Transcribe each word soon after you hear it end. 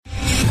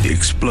The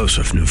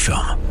explosive new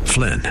film,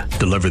 Flynn,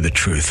 deliver the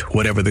truth,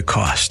 whatever the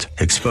cost,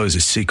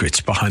 exposes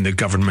secrets behind the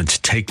government's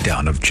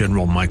takedown of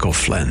General Michael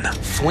Flynn.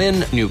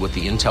 Flynn knew what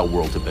the intel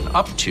world had been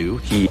up to.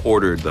 He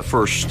ordered the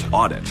first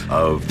audit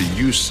of the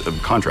use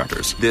of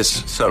contractors.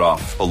 This set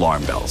off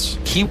alarm bells.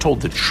 He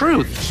told the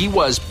truth. He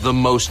was the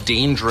most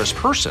dangerous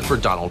person for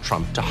Donald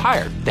Trump to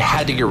hire. They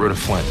had to get rid of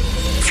Flynn.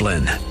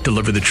 Flynn,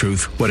 deliver the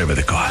truth, whatever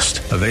the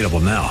cost. Available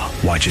now.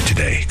 Watch it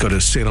today. Go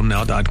to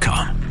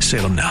salemnow.com.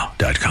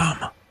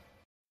 salemnow.com.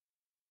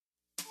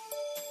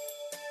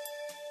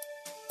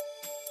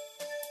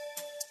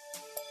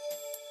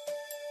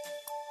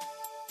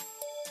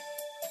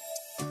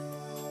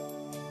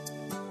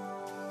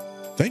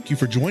 Thank you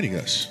for joining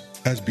us.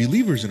 As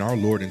believers in our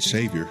Lord and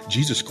Savior,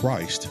 Jesus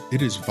Christ,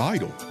 it is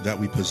vital that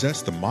we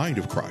possess the mind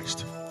of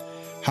Christ.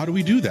 How do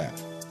we do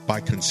that?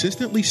 By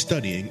consistently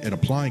studying and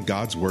applying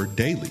God's Word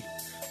daily.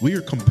 We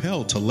are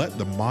compelled to let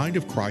the mind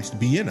of Christ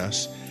be in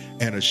us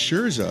and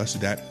assures us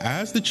that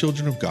as the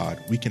children of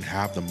God, we can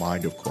have the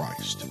mind of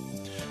Christ.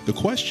 The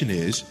question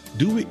is,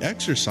 do we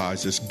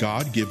exercise this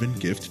God-given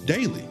gift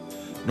daily?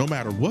 No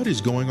matter what is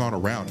going on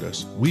around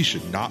us, we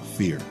should not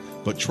fear,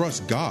 but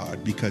trust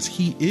God because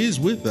He is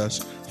with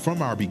us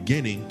from our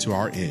beginning to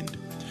our end.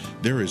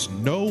 There is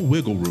no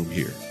wiggle room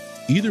here.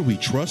 Either we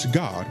trust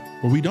God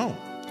or we don't.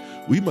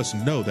 We must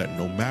know that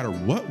no matter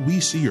what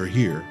we see or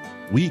hear,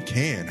 we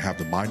can have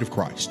the mind of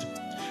Christ.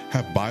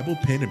 Have Bible,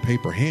 pen, and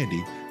paper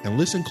handy and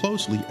listen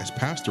closely as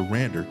Pastor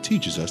Rander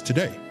teaches us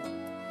today.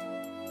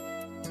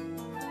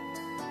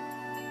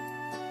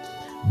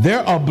 There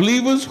are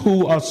believers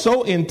who are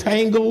so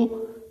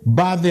entangled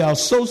by their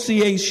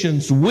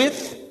associations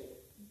with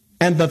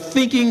and the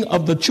thinking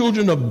of the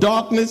children of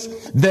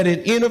darkness that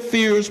it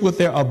interferes with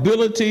their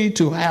ability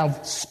to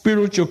have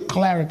spiritual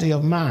clarity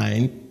of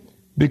mind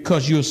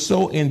because you're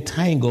so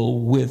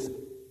entangled with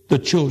the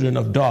children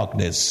of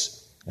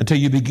darkness until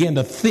you begin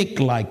to think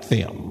like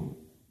them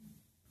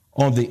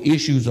on the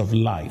issues of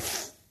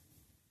life.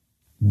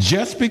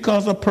 Just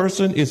because a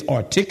person is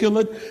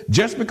articulate,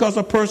 just because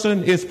a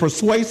person is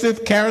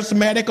persuasive,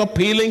 charismatic,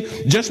 appealing,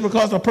 just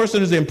because a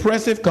person is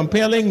impressive,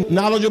 compelling,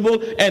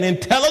 knowledgeable, and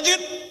intelligent,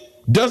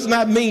 does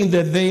not mean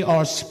that they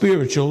are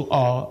spiritual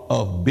or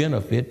of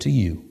benefit to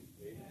you.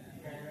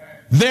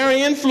 Their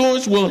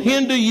influence will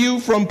hinder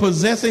you from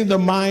possessing the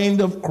mind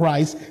of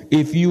Christ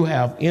if you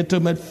have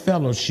intimate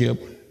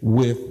fellowship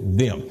with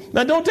them.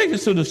 Now, don't take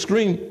this to the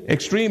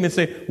extreme and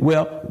say,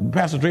 well,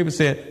 Pastor Draper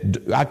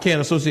said, I can't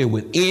associate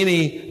with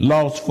any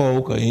lost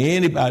folk or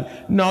anybody.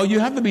 No, you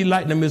have to be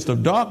light in the midst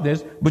of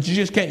darkness, but you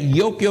just can't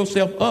yoke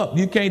yourself up.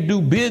 You can't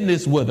do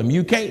business with them.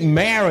 You can't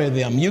marry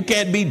them. You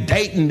can't be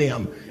dating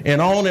them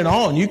and on and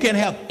on. You can't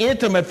have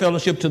intimate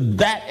fellowship to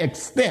that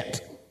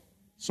extent.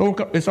 So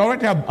it's all right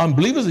to have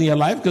unbelievers in your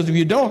life, because if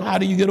you don't, how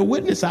do you get a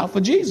witness out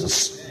for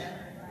Jesus?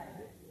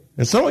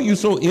 And some of you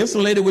so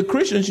insulated with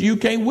Christians, you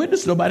can't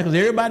witness to nobody because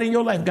everybody in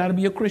your life got to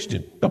be a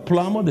Christian. The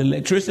plumber, the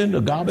electrician, the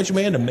garbage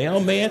man, the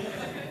mailman.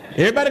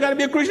 Everybody got to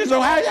be a Christian.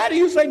 So how do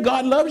you say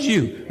God loves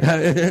you?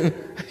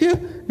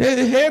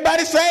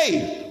 Everybody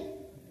saved.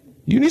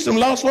 You need some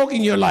lost folk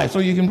in your life so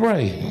you can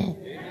pray.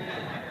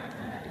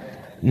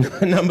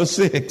 Number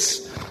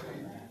 6,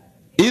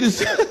 it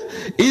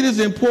is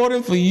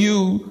important for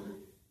you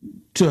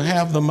to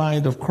have the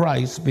mind of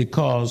Christ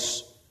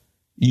because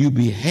you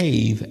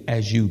behave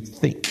as you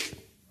think.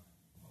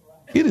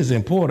 It is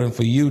important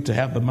for you to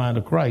have the mind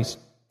of Christ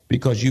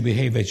because you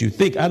behave as you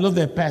think. I love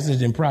that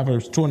passage in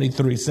Proverbs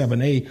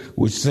 23:7a,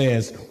 which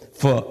says,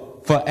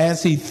 For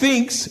as he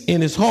thinks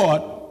in his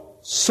heart,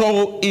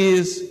 so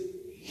is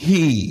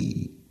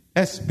he.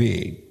 That's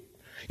big.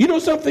 You know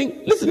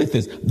something? Listen to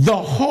this. The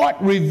heart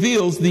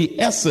reveals the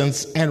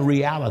essence and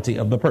reality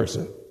of the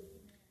person.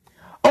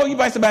 Oh, you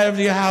invite somebody over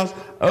to your house.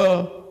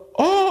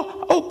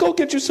 Oh, go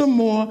get you some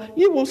more.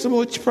 You want some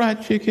more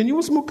fried chicken? You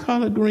want some more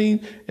collard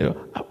greens?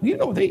 You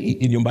know they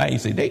eat. In your mind, you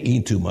say they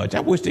eat too much.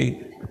 I wish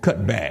they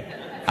cut back.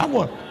 I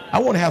want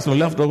to have some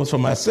leftovers for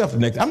myself the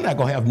next. I'm not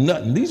gonna have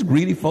nothing. These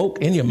greedy folk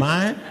in your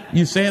mind,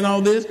 you saying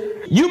all this.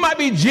 You might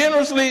be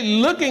generously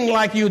looking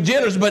like you're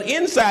generous, but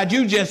inside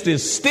you just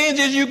as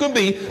stingy as you can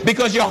be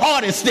because your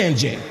heart is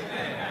stingy.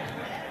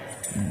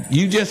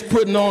 You just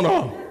putting on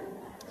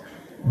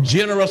a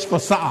generous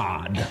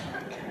facade.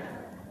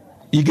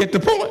 You get the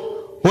point?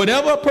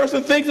 Whatever a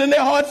person thinks in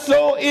their heart,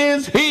 so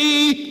is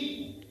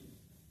he.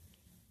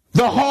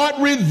 The heart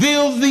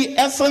reveals the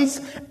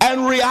essence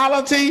and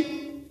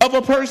reality of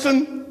a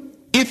person.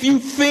 If you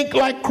think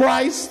like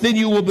Christ, then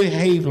you will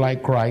behave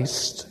like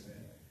Christ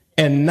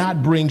and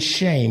not bring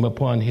shame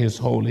upon his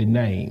holy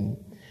name.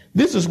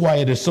 This is why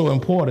it is so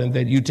important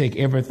that you take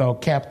every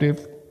thought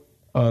captive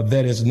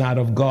that is not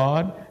of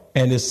God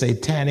and is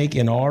satanic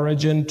in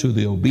origin to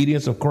the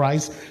obedience of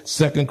Christ.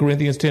 2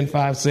 Corinthians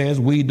 10:5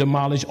 says, we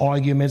demolish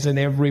arguments and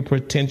every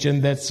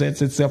pretension that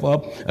sets itself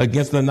up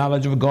against the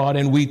knowledge of God,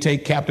 and we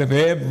take captive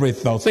every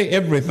thought. Say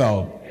every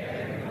thought.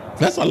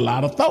 That's a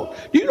lot of thought.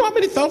 Do you know how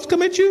many thoughts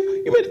come at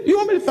you? You know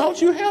how many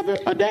thoughts you have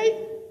a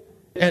day?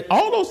 And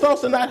all those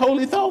thoughts are not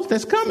holy thoughts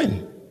that's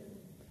coming.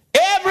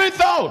 Every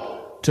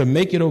thought to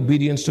make it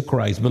obedience to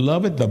Christ.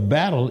 Beloved, the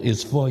battle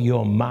is for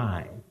your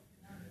mind.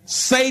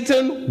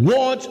 Satan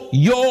wants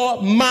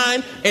your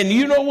mind. And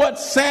you know what?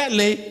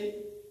 Sadly,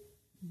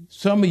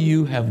 some of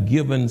you have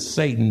given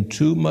Satan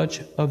too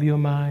much of your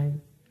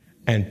mind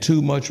and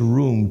too much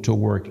room to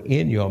work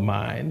in your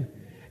mind.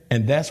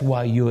 And that's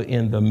why you're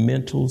in the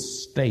mental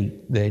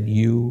state that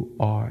you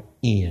are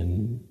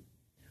in.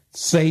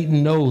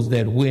 Satan knows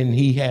that when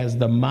he has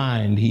the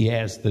mind, he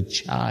has the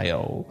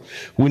child.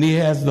 When he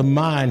has the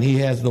mind, he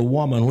has the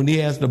woman. When he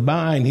has the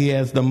mind, he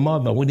has the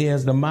mother. When he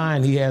has the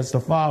mind, he has the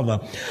father.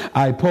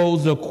 I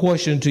pose a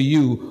question to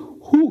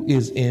you. Who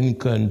is in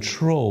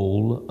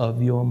control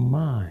of your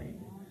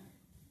mind?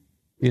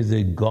 Is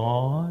it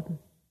God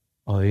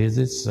or is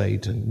it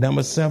Satan?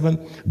 Number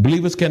 7,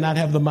 believers cannot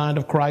have the mind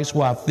of Christ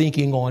while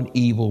thinking on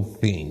evil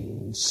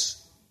things.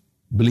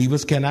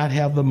 Believers cannot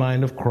have the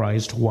mind of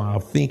Christ while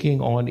thinking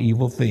on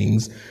evil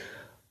things.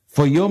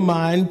 For your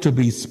mind to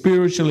be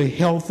spiritually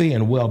healthy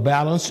and well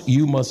balanced,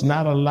 you must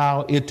not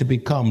allow it to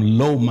become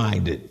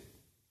low-minded.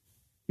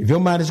 If your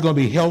mind is going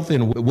to be healthy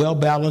and well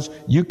balanced,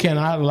 you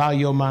cannot allow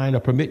your mind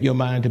or permit your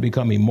mind to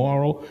become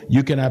immoral.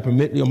 You cannot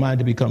permit your mind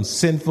to become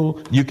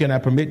sinful. You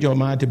cannot permit your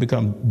mind to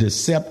become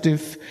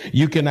deceptive.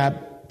 You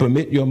cannot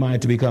permit your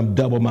mind to become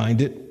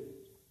double-minded.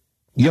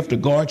 You have to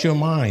guard your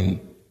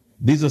mind.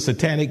 These are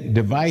satanic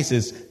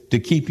devices to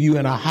keep you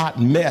in a hot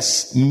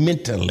mess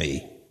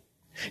mentally.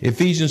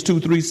 Ephesians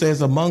 2:3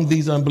 says, among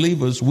these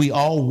unbelievers, we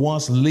all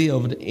once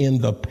lived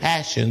in the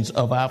passions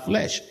of our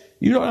flesh.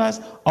 You know,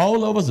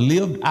 all of us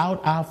lived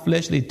out our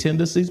fleshly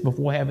tendencies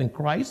before having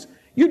Christ.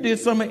 You did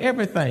some of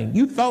everything.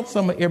 You thought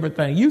some of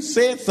everything. You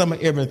said some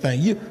of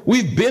everything.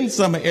 We've been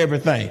some of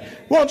everything.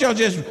 Won't y'all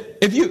just,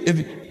 if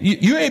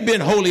you ain't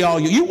been holy all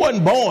you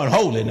wasn't born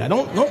holy. Now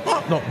don't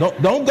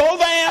go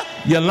there.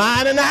 You're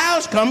lying in the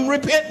house. Come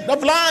repent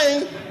of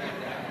lying.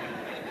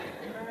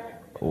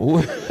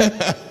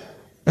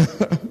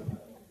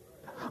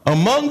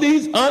 Among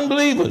these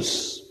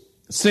unbelievers,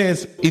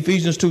 says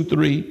Ephesians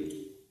 2:3,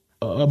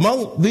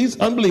 among these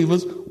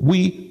unbelievers,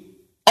 we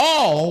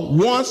all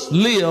once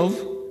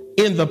lived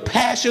in the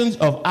passions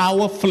of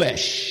our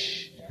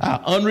flesh,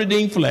 our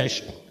unredeemed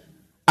flesh,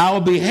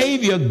 our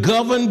behavior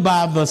governed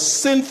by the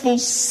sinful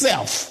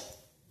self,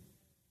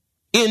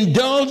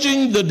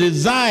 indulging the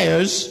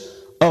desires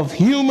of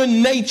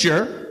human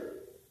nature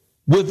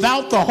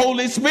without the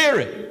Holy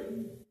Spirit.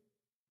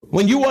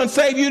 When you weren't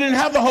saved, you didn't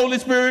have the Holy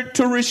Spirit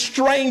to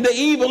restrain the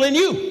evil in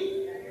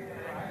you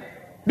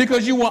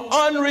because you were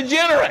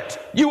unregenerate.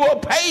 You were a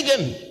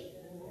pagan.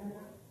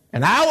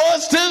 And I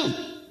was too.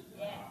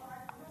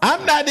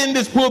 I'm not in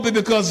this pulpit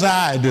because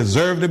I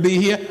deserve to be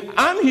here.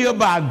 I'm here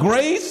by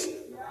grace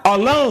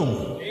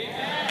alone.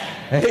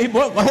 Hey,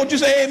 won't you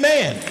say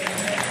amen?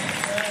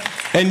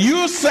 And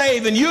you're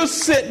saved and you're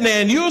sitting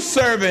there and you're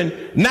serving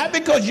not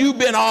because you've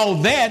been all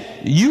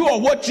that. You are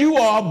what you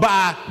are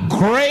by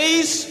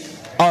grace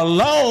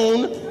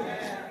alone,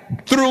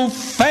 through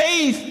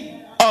faith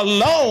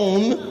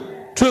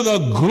alone, to the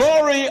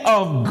glory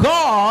of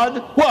God,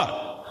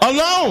 what?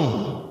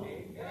 Alone.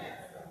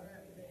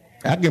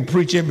 I can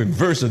preach every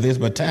verse of this,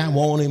 but time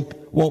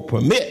won't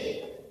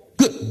permit.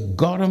 Good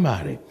God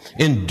Almighty.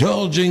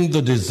 Indulging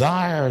the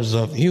desires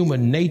of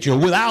human nature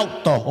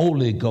without the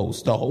Holy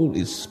Ghost, the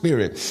Holy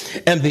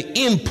Spirit, and the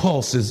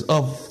impulses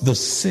of the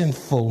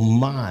sinful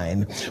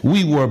mind.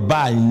 We were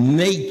by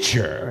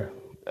nature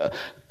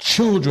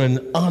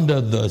children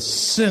under the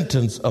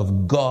sentence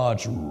of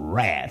God's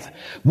wrath.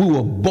 We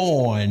were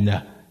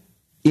born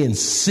in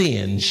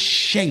sin,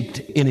 shaped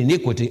in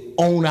iniquity,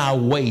 on our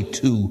way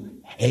to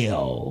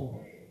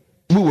hell.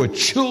 We were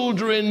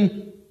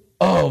children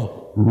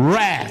of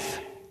wrath,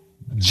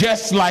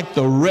 just like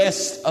the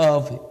rest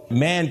of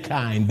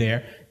mankind.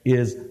 There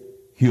is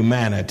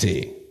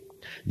humanity.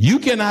 You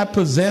cannot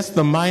possess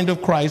the mind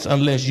of Christ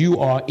unless you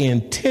are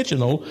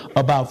intentional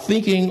about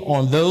thinking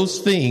on those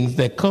things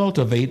that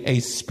cultivate a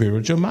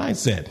spiritual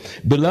mindset.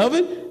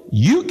 Beloved,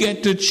 you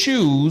get to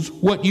choose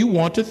what you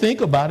want to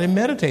think about and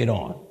meditate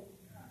on.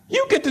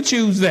 You get to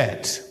choose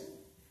that,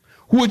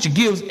 which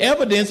gives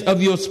evidence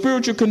of your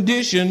spiritual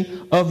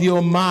condition of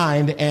your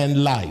mind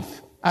and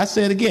life. I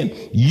say it again.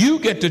 You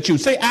get to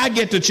choose. Say, I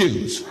get to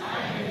choose.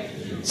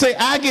 Say,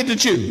 I get to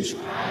choose.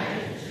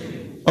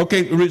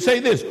 Okay, say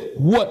this.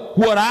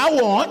 What I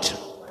want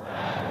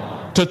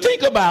to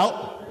think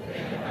about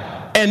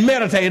and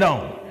meditate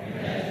on.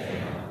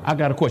 I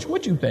got a question.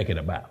 What you thinking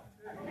about?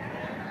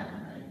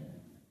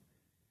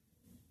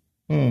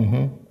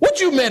 What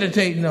you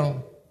meditating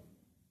on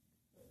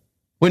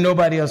when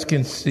nobody else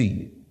can see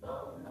it?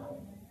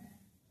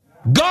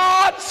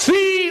 God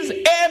sees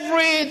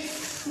every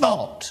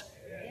thought.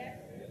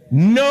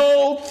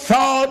 No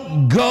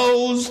thought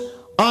goes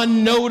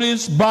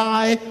unnoticed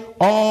by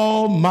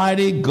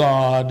Almighty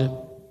God.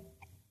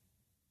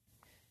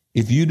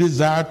 If you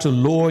desire to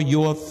lower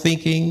your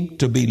thinking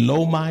to be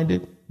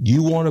low-minded,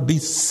 you want to be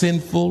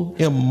sinful,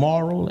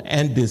 immoral,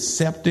 and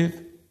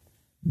deceptive,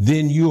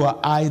 then you are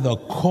either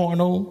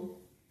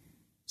carnal,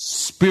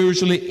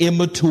 spiritually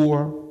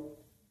immature,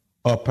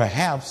 or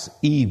perhaps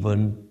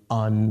even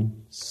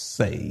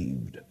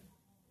unsaved.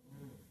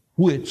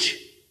 Which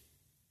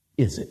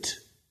is it?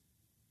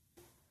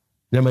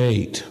 Number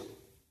 8.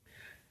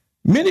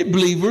 Many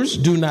believers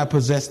do not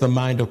possess the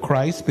mind of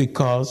Christ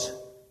because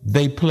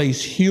they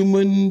place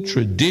human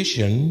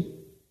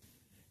tradition,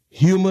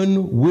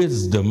 human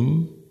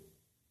wisdom,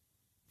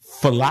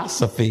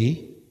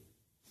 philosophy,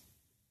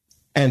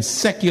 and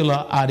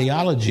secular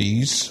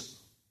ideologies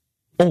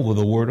over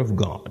the Word of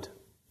God.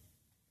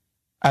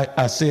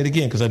 I say it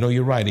again because I know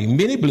you're writing.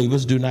 Many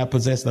believers do not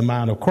possess the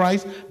mind of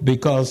Christ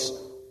because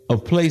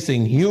of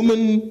placing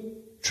human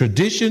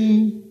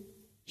tradition,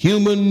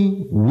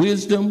 human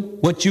wisdom,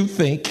 what you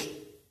think,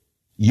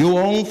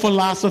 your own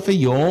philosophy,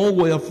 your own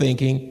way of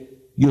thinking,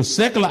 your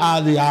secular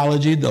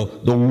ideology, the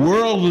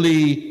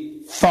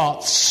worldly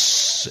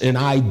thoughts and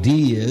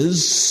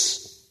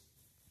ideas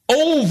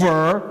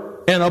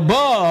over and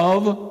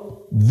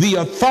above the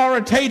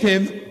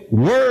authoritative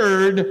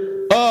word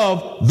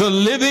of the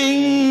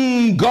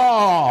living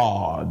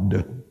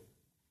God.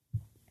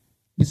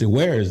 You say,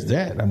 where is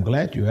that? I'm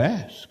glad you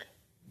asked.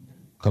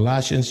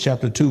 Colossians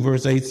chapter 2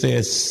 verse 8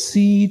 says,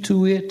 see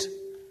to it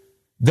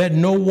that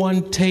no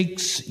one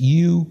takes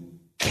you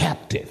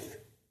captive.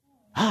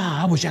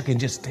 I wish I could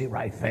just stay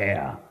right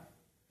there.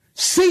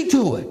 See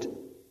to it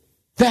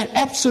that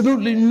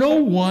absolutely no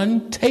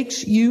one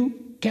takes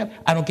you captive.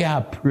 I don't care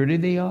how pretty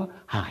they are,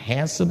 how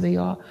handsome they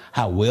are,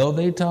 how well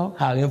they talk,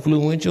 how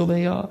influential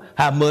they are,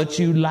 how much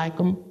you like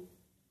them.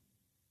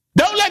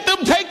 Don't let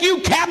them take you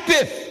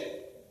captive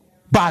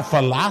by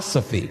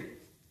philosophy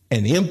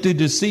and empty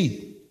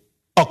deceit,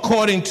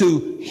 according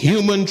to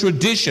human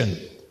tradition,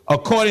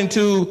 according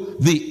to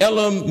the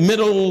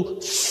elemental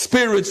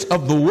spirits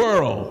of the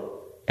world,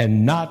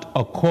 and not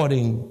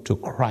according to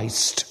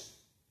Christ.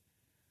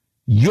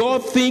 Your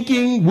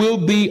thinking will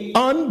be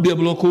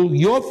unbiblical,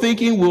 your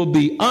thinking will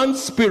be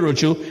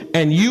unspiritual,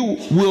 and you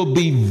will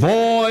be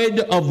void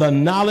of the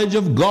knowledge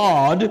of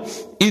God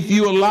if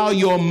you allow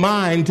your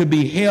mind to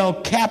be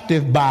held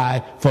captive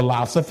by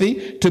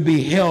philosophy, to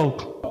be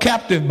held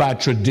captive by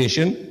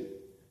tradition,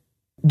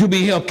 to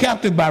be held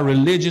captive by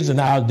religions and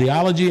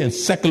ideology and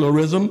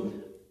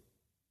secularism.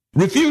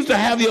 Refuse to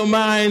have your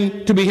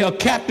mind to be held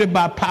captive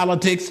by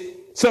politics.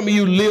 Some of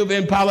you live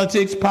in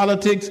politics.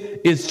 Politics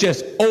is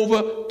just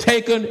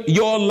overtaken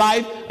your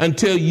life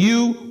until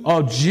you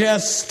are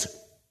just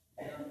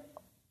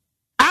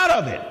out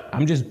of it.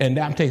 I'm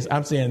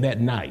saying that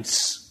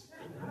nice.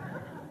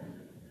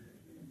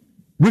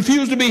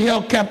 Refuse to be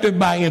held captive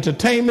by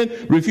entertainment.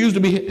 Refuse to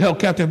be held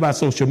captive by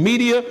social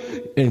media.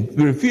 And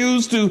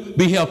refuse to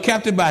be held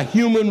captive by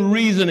human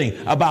reasoning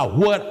about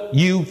what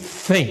you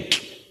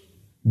think.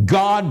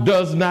 God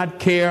does not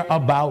care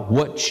about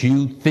what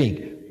you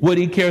think. What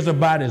he cares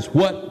about is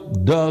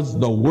what does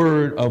the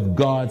word of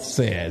God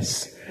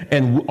says.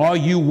 And are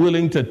you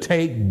willing to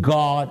take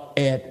God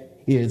at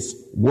his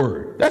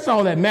word? That's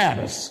all that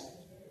matters.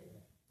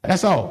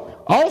 That's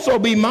all. Also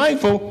be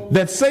mindful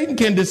that Satan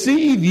can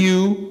deceive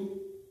you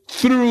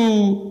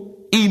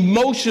through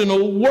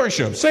emotional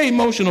worship. Say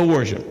emotional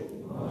worship.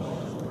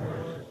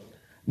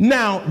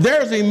 Now,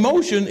 there's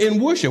emotion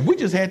in worship. We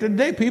just had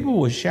today, people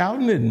were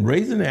shouting and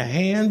raising their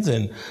hands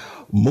and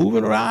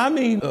moving around. I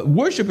mean,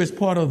 worship is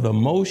part of the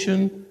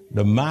emotion.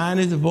 The mind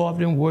is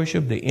involved in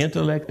worship. The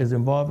intellect is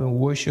involved in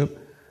worship.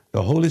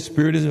 The Holy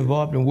Spirit is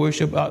involved in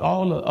worship.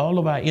 All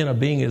of our inner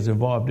being is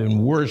involved in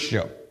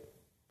worship.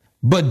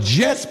 But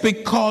just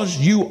because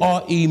you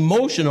are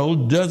emotional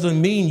doesn't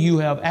mean you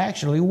have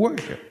actually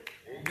worshiped.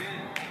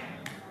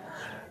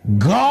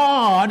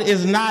 God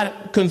is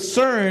not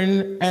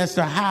concerned as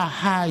to how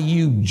high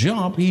you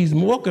jump. He's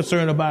more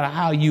concerned about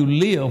how you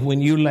live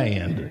when you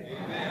land.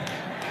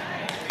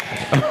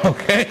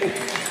 Okay?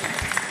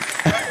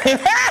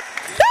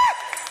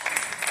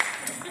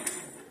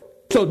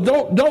 So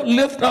don't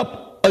lift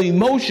up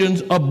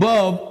emotions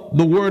above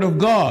the word of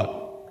God.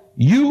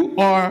 You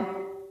are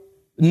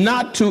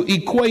not to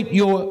equate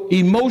your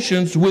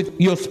emotions with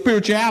your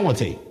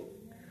spirituality.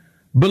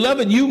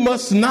 Beloved, you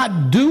must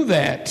not do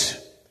that.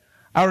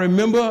 I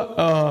remember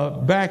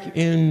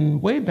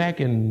way back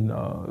in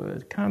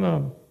kind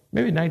of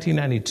maybe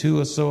 1992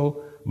 or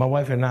so, my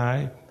wife and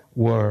I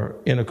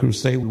were in a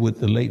crusade with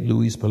the late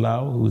Luis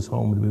Palau, who was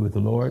home to be with the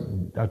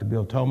Lord. Dr.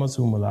 Bill Thomas,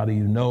 whom a lot of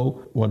you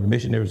know, one of the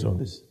missionaries of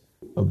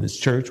this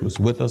church, was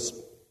with us.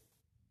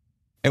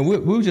 And we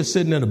were just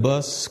sitting in a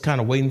bus,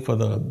 kind of waiting for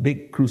the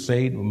big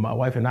crusade. My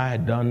wife and I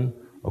had done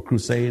a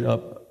crusade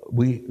up.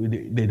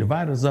 They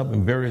divided us up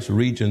in various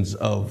regions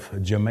of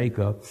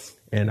Jamaica,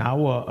 and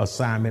our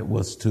assignment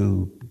was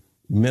to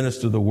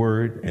minister the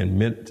word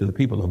and to the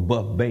people of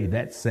Buff Bay,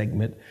 that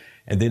segment.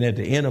 And then at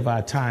the end of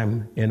our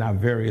time in our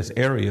various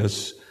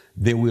areas,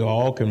 then we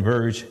all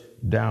converged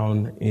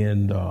down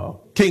in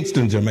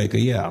Kingston, Jamaica,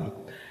 yeah.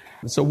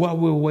 So while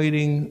we were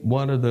waiting,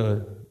 one of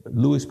the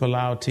Luis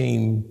Palau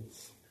team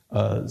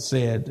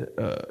said,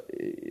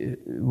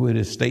 with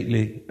his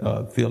stately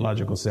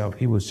theological self,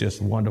 he was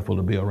just wonderful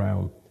to be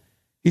around.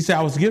 He said,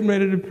 I was getting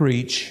ready to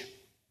preach,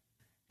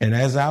 and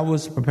as I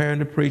was preparing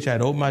to preach,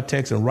 I'd opened my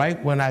text, and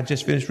right when I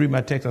just finished reading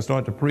my text, I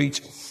started to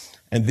preach,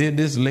 And then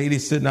this lady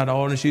sitting out the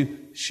audience,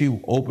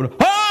 she opened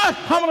up.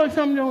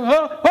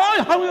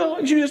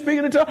 She was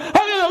speaking in tongues.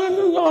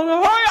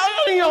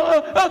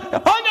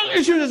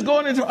 She was just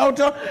going into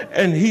tongue.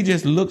 And he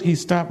just looked, he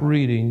stopped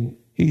reading.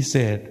 He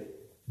said,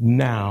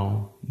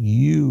 now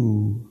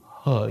you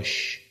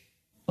hush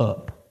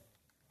up.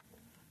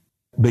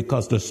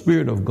 Because the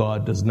Spirit of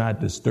God does not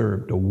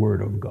disturb the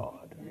Word of God.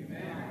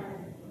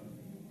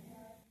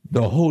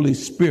 The Holy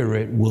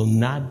Spirit will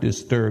not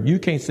disturb. You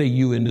can't say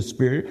you in the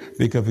Spirit,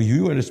 because if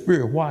you in the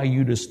Spirit, why are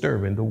you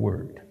disturbing the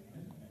Word?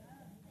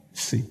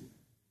 See?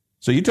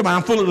 So you tell me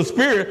I'm full of the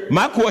Spirit.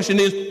 My question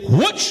is,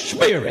 which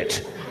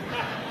Spirit?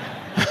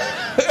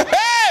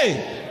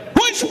 Hey,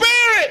 which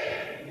Spirit?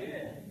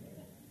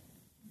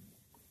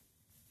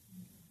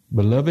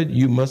 Beloved,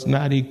 you must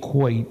not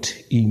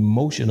equate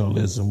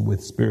emotionalism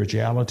with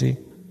spirituality,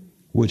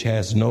 which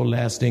has no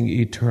lasting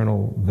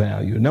eternal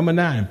value. Number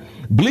 9,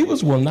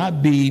 believers will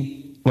not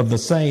be of the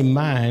same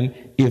mind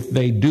if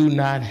they do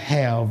not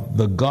have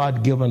the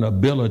God-given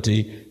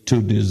ability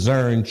to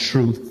discern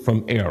truth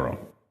from error.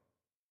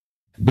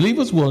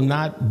 Believers will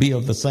not be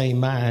of the same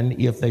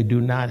mind if they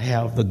do not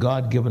have the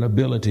God-given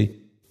ability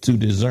to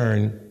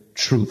discern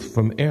truth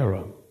from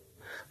error.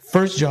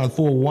 1 John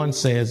 4:1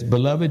 says,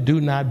 beloved,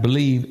 do not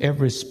believe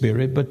every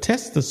spirit, but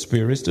test the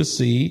spirits to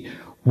see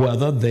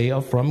whether they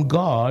are from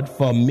God,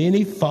 for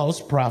many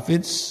false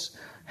prophets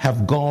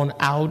have gone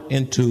out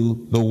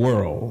into the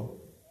world.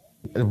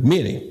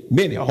 Many,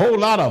 a whole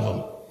lot of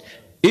them.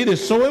 It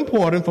is so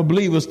important for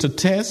believers to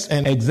test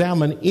and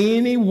examine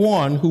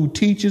anyone who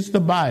teaches the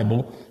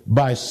Bible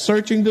by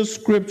searching the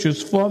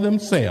scriptures for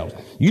themselves.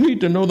 You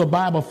need to know the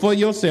Bible for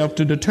yourself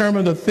to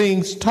determine the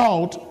things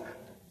taught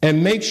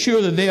and make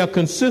sure that they are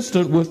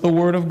consistent with the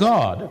Word of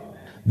God.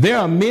 There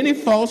are many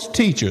false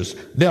teachers.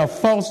 There are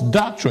false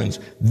doctrines.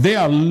 There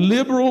are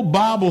liberal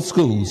Bible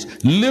schools,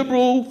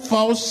 liberal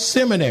false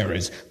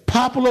seminaries,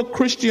 popular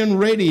Christian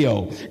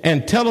radio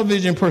and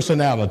television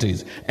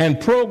personalities, and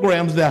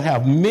programs that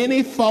have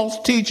many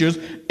false teachers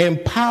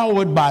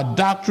empowered by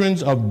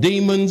doctrines of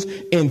demons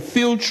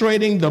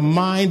infiltrating the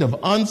mind of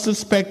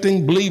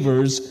unsuspecting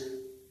believers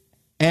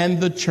and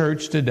the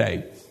church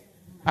today.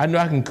 I know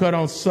I can cut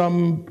on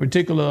some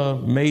particular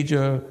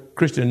major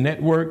Christian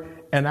network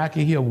and I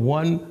can hear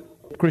one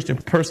Christian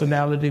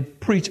personality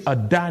preach a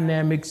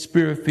dynamic,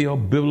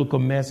 spirit-filled biblical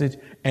message,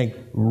 and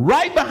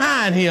right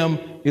behind him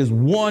is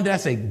one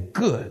that's a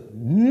good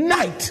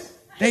night.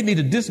 They need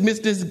to dismiss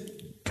this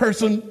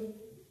person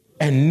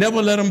and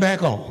never let him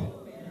back on.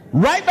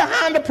 Right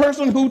behind the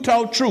person who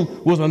taught truth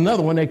was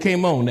another one that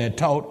came on that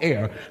taught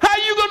error. How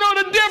you gonna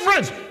know the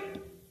difference?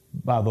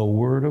 By the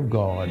Word of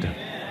God.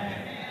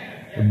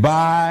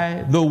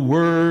 By the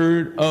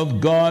Word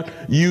of God.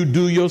 You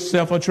do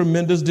yourself a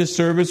tremendous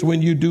disservice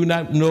when you do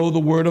not know the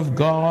Word of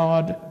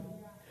God.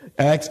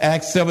 Acts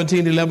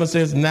 17:11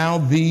 says, now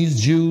these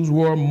Jews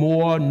were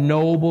more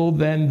noble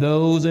than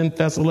those in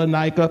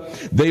Thessalonica.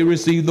 They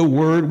received the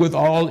Word with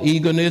all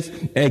eagerness,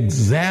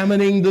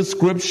 examining the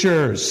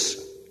Scriptures,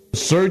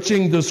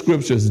 searching the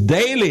Scriptures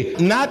daily,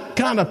 not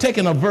kind of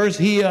taking a verse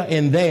here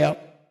and there.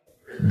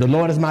 The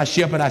Lord is my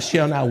shepherd, I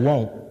shall not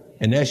want.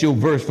 And that's your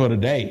verse for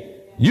today.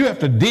 You have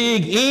to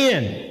dig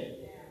in.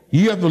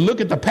 You have to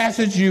look at the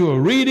passage you are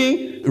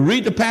reading,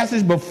 read the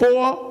passage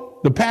before,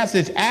 the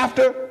passage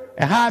after,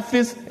 and how it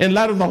fits in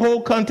light of the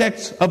whole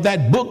context of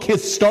that book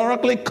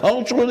historically,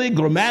 culturally,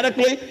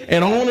 grammatically,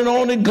 and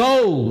on it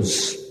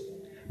goes.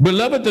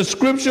 Beloved, the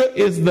scripture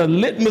is the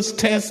litmus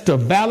test to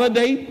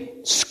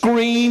validate,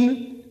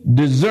 screen,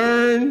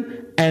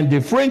 discern, and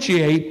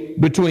differentiate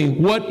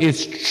between what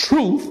is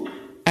truth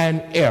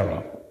and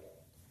error.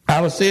 I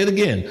will say it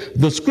again.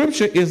 The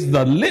scripture is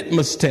the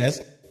litmus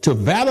test to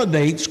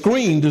validate,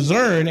 screen,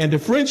 discern, and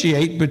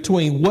differentiate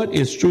between what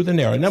is truth and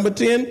error. Number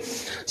 10,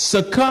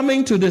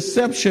 succumbing to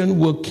deception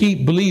will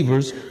keep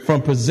believers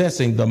from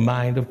possessing the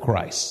mind of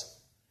Christ.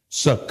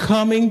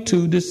 Succumbing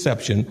to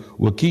deception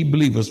will keep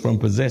believers from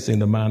possessing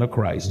the mind of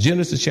Christ.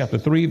 Genesis chapter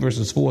 3,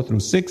 verses 4 through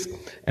 6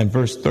 and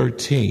verse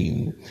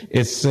 13.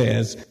 It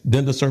says,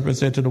 then the serpent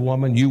said to the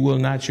woman, you will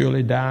not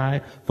surely die,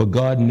 for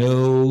God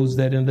knows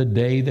that in the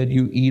day that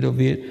you eat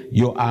of it,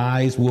 your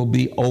eyes will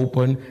be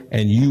open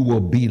and you will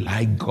be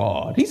like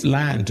God. He's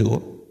lying to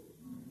her,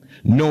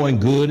 knowing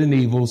good and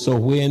evil. So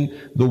when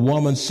the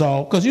woman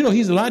saw, because you know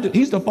he's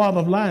the father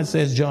of lies,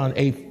 says John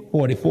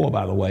 8:44,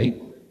 by the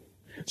way.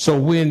 So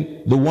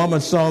when the woman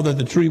saw that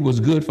the tree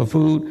was good for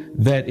food,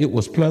 that it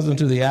was pleasant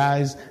to the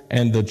eyes,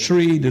 and the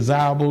tree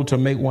desirable to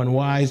make one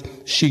wise,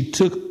 she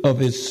took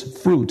of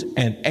its fruit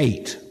and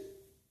ate.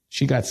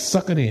 She got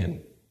suckered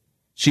in.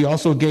 She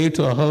also gave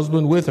to her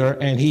husband with her,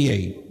 and he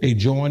ate. They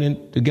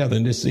joined together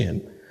in this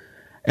sin.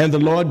 And the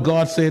Lord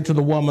God said to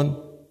the woman,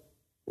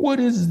 what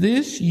is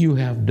this you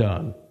have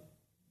done?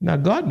 Now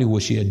God knew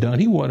what she had done.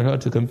 He wanted her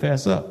to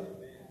confess up.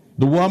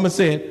 The woman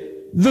said,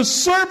 the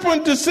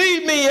serpent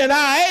deceived me and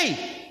I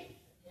ate.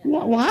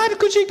 Well, how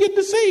could she get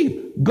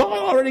deceived? God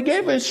already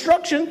gave her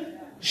instruction.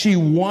 She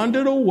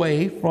wandered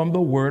away from the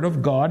Word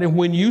of God. And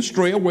when you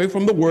stray away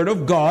from the Word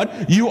of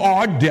God, you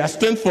are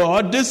destined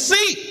for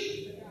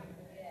deceit.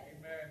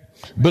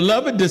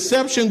 Beloved,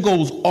 deception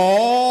goes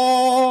all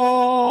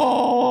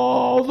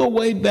the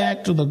way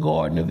back to the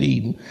Garden of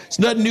Eden. It's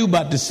nothing new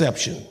about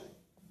deception.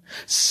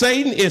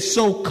 Satan is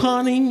so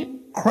cunning,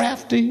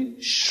 crafty,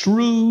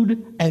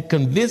 shrewd, and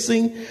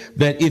convincing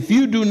that if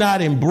you do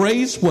not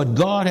embrace what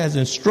God has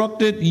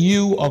instructed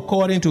you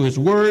according to his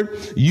word,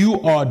 you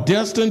are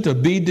destined to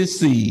be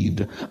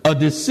deceived. A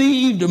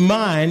deceived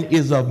mind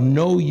is of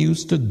no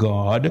use to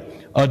God.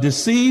 A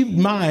deceived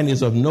mind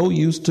is of no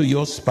use to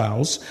your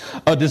spouse.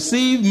 A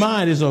deceived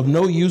mind is of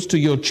no use to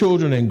your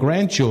children and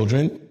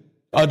grandchildren.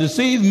 A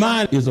deceived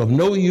mind is of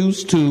no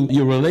use to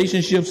your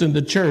relationships in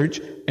the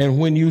church. And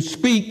when you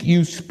speak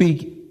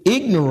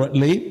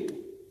ignorantly,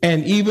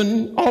 and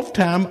even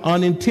oftentimes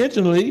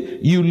unintentionally,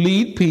 you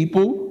lead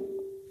people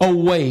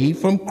away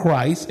from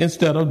Christ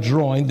instead of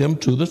drawing them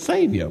to the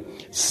Savior.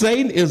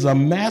 Satan is a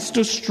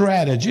master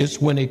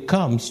strategist when it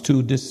comes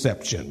to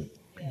deception.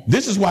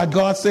 This is why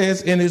God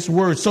says in his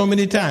word so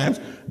many times,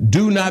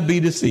 do not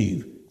be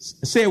deceived.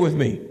 Say it with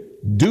me.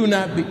 Do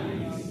not be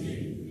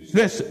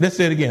deceived. Let's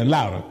say it again,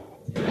 louder.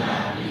 Do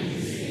not be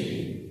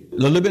deceived. A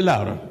little bit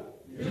louder.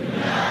 Do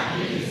not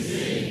be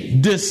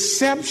deceived.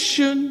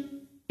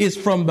 Deception is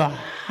from the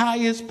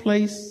highest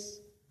place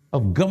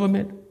of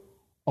government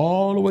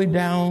all the way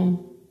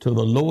down to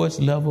the lowest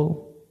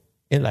level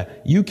in life.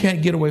 You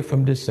can't get away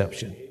from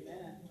deception.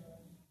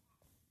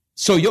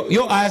 So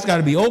your eyes got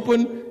to be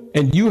open,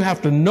 and you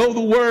have to know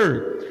the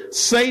word.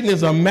 Satan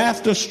is a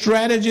master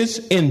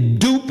strategist in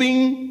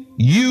duping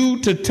you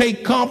to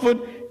take comfort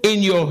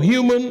in your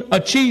human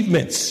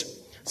achievements.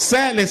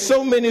 Sadly,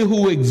 so many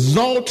who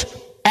exalt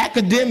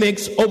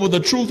academics over the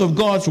truth of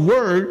God's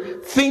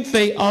word think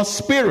they are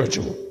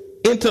spiritual,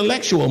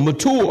 intellectual,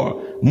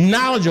 mature,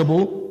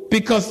 knowledgeable,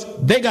 because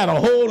they got a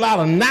whole lot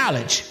of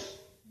knowledge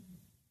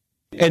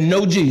and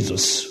no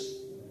Jesus.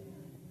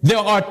 They're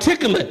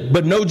articulate,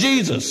 but no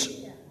Jesus.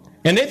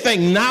 And they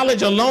think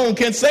knowledge alone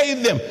can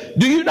save them.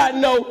 Do you not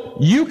know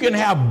you can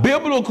have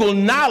biblical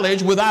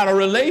knowledge without a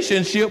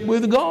relationship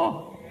with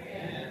God?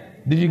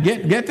 Did you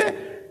get that?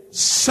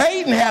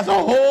 Satan has a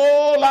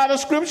whole lot of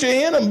scripture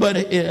in him, but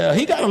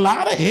he got a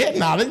lot of head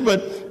knowledge,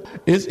 but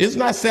it's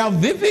not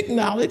salvific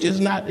knowledge.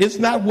 It's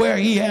not where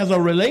he has a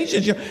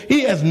relationship.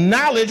 He has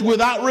knowledge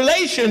without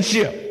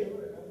relationship.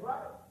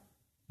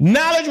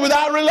 Knowledge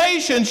without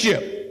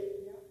relationship.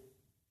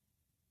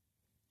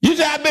 You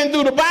say, I've been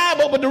through the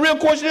Bible, but the real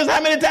question is,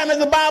 how many times has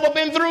the Bible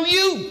been through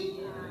you?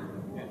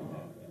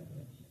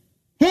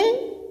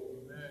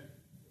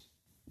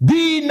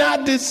 Be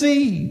not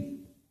deceived.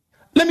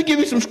 Let me give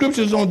you some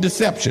scriptures on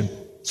deception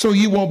so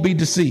you won't be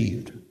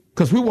deceived,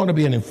 because we want to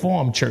be an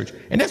informed church.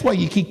 And that's why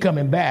you keep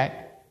coming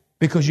back,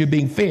 because you're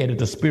being fed at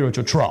the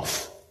spiritual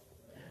trough.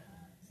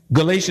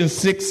 Galatians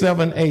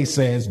 6:7a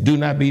says, do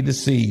not be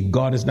deceived.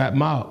 God is not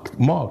mocked.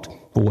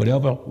 For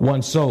whatever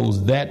one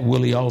sows, that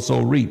will he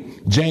also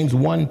reap. James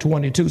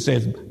 1:22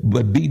 says,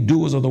 but be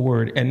doers of the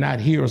word and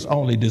not hearers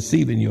only,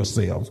 deceiving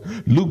yourselves.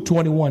 Luke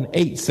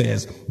 21:8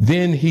 says,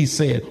 then he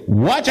said,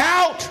 watch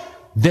out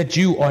that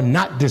you are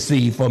not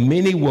deceived, for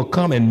many will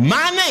come in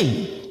my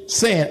name,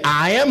 saying,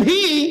 I am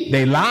he.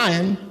 They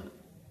lying,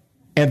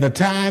 and the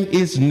time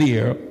is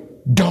near.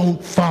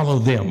 Don't follow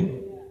them.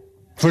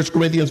 1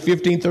 Corinthians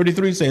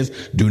 15:33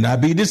 says, do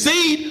not be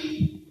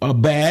deceived. A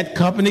bad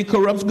company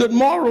corrupts good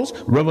morals.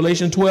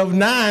 Revelation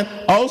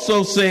 12:9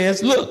 also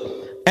says,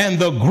 look, and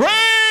the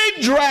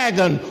great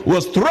dragon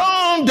was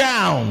thrown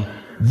down,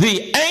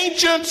 the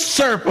ancient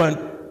serpent,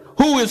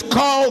 who is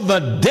called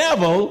the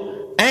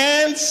devil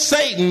and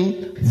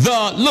Satan,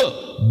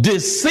 the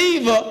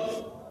deceiver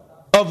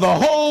of the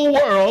whole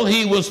world.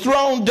 He was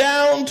thrown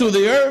down to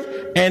the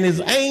earth, and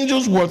his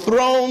angels were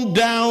thrown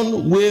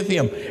down with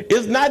him.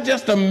 It's not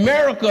just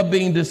America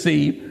being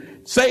deceived.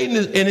 Satan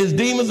and his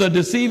demons are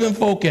deceiving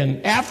folk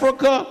in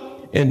Africa,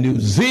 in New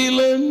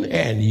Zealand,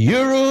 and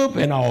Europe,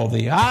 and all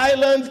the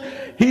islands.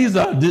 He's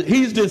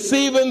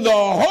deceiving the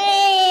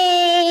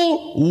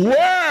whole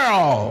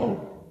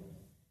world.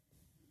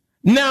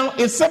 Now,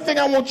 it's something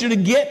I want you to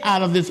get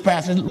out of this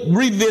passage.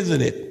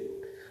 Revisit it.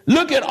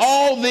 Look at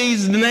all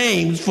these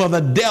names for the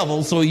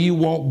devil so you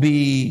won't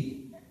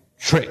be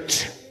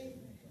tricked.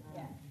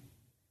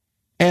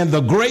 And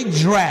the great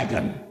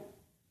dragon,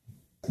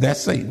 that's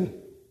Satan,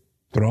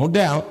 thrown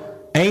down.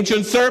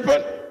 Ancient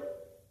serpent,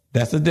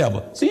 that's the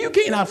devil. See, you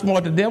can't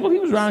outsmart the devil. He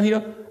was around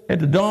here at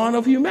the dawn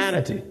of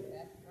humanity.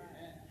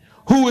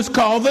 Who is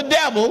called the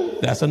devil,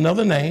 that's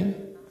another name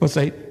for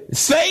Satan.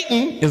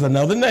 Satan is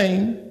another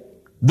name.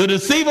 The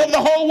deceiver of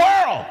the whole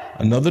world,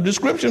 another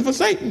description for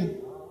Satan.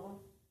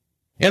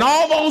 And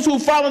all those who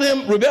followed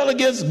him rebelled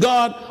against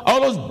God. All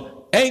those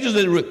angels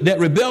that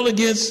rebelled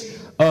against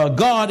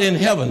God in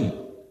heaven,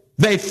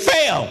 they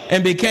fell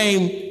and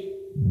became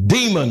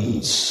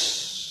demons.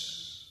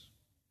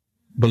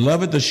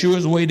 Beloved, the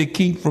surest way to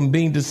keep from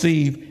being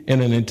deceived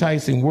in an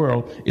enticing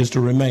world is to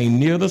remain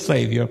near the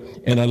Savior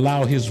and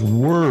allow his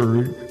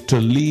word to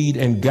lead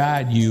and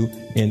guide you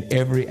in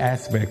every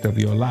aspect of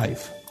your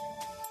life.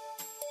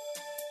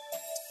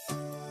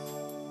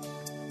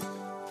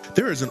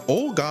 There is an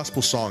old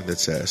gospel song that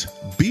says,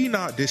 "Be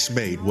not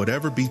dismayed,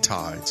 whatever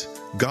betides,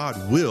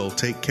 God will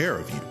take care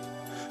of you.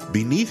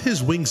 Beneath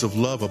his wings of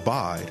love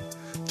abide,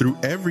 through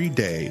every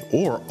day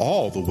or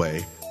all the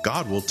way,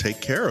 God will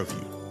take care of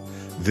you.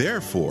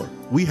 Therefore,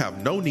 we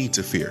have no need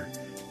to fear,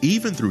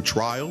 even through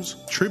trials,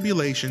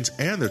 tribulations,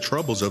 and the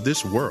troubles of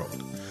this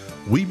world.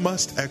 We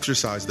must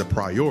exercise the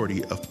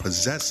priority of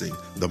possessing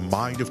the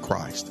mind of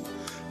Christ.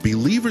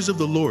 Believers of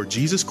the Lord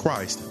Jesus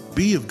Christ,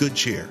 be of good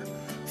cheer,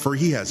 for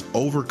he has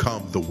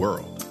overcome the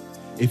world."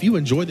 If you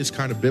enjoy this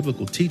kind of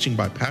biblical teaching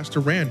by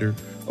Pastor Rander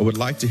or would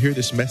like to hear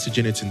this message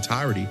in its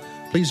entirety,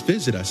 please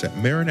visit us at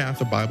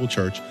Maranatha Bible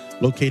Church,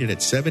 located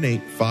at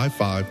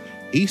 7855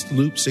 East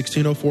Loop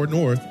 1604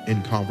 North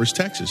in Converse,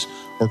 Texas,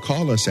 or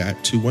call us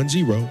at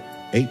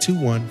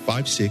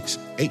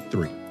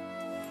 210-821-5683.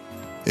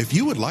 If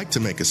you would like to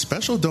make a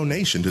special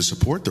donation to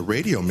support the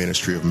radio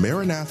ministry of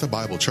Maranatha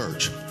Bible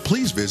Church,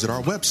 please visit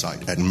our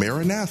website at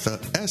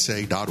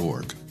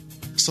maranathasa.org.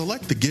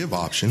 Select the Give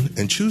option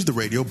and choose the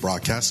Radio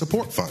Broadcast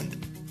Support Fund.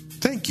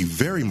 Thank you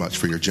very much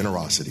for your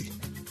generosity.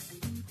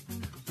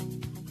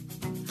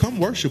 Come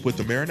worship with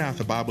the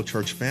Maranatha Bible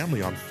Church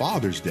family on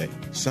Father's Day,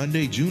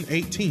 Sunday, June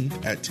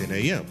 18th at 10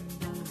 a.m.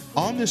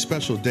 On this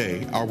special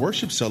day, our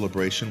worship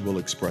celebration will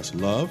express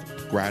love,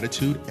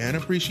 gratitude, and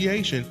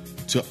appreciation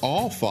to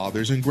all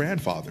fathers and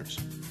grandfathers.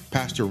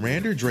 Pastor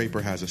Rander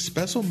Draper has a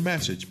special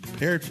message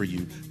prepared for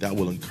you that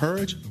will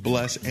encourage,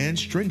 bless, and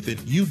strengthen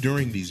you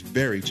during these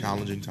very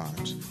challenging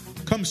times.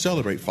 Come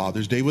celebrate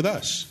Father's Day with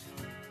us.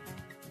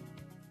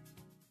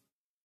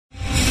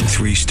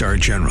 3-star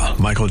General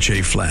Michael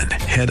J. Flynn,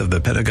 head of the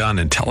Pentagon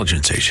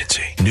Intelligence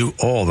Agency, knew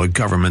all the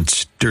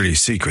government's dirty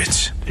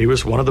secrets. He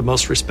was one of the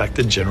most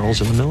respected generals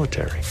in the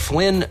military.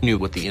 Flynn knew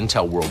what the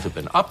intel world had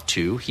been up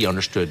to. He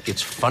understood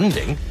its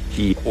funding.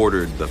 He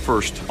ordered the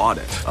first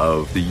audit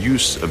of the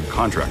use of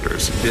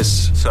contractors.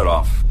 This set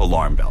off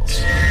alarm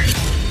bells.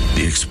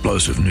 The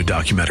explosive new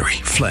documentary,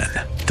 Flynn,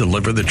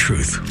 Deliver the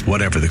Truth,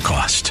 Whatever the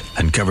Cost,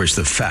 uncovers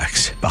the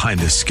facts behind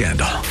this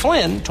scandal.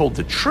 Flynn told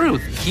the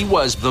truth. He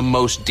was the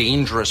most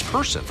dangerous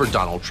person for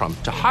Donald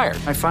Trump to hire.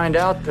 I find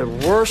out the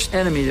worst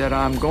enemy that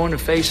I'm going to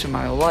face in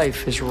my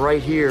life is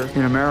right here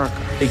in America.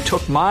 They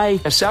took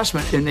my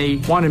assessment and they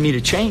wanted me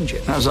to change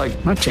it. And I was like,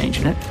 I'm not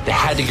changing it. They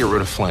had to get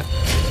rid of Flynn.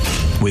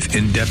 With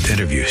in-depth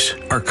interviews,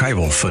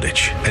 archival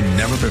footage, and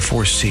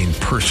never-before-seen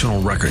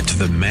personal records of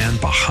the man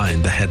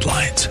behind the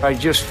headlines. I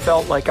just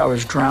felt like I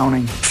was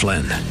drowning.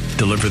 Flynn,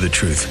 Deliver the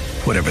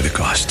Truth, Whatever the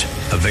Cost.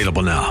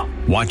 Available now.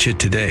 Watch it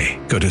today.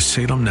 Go to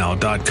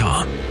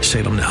salemnow.com.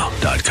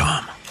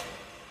 salemnow.com.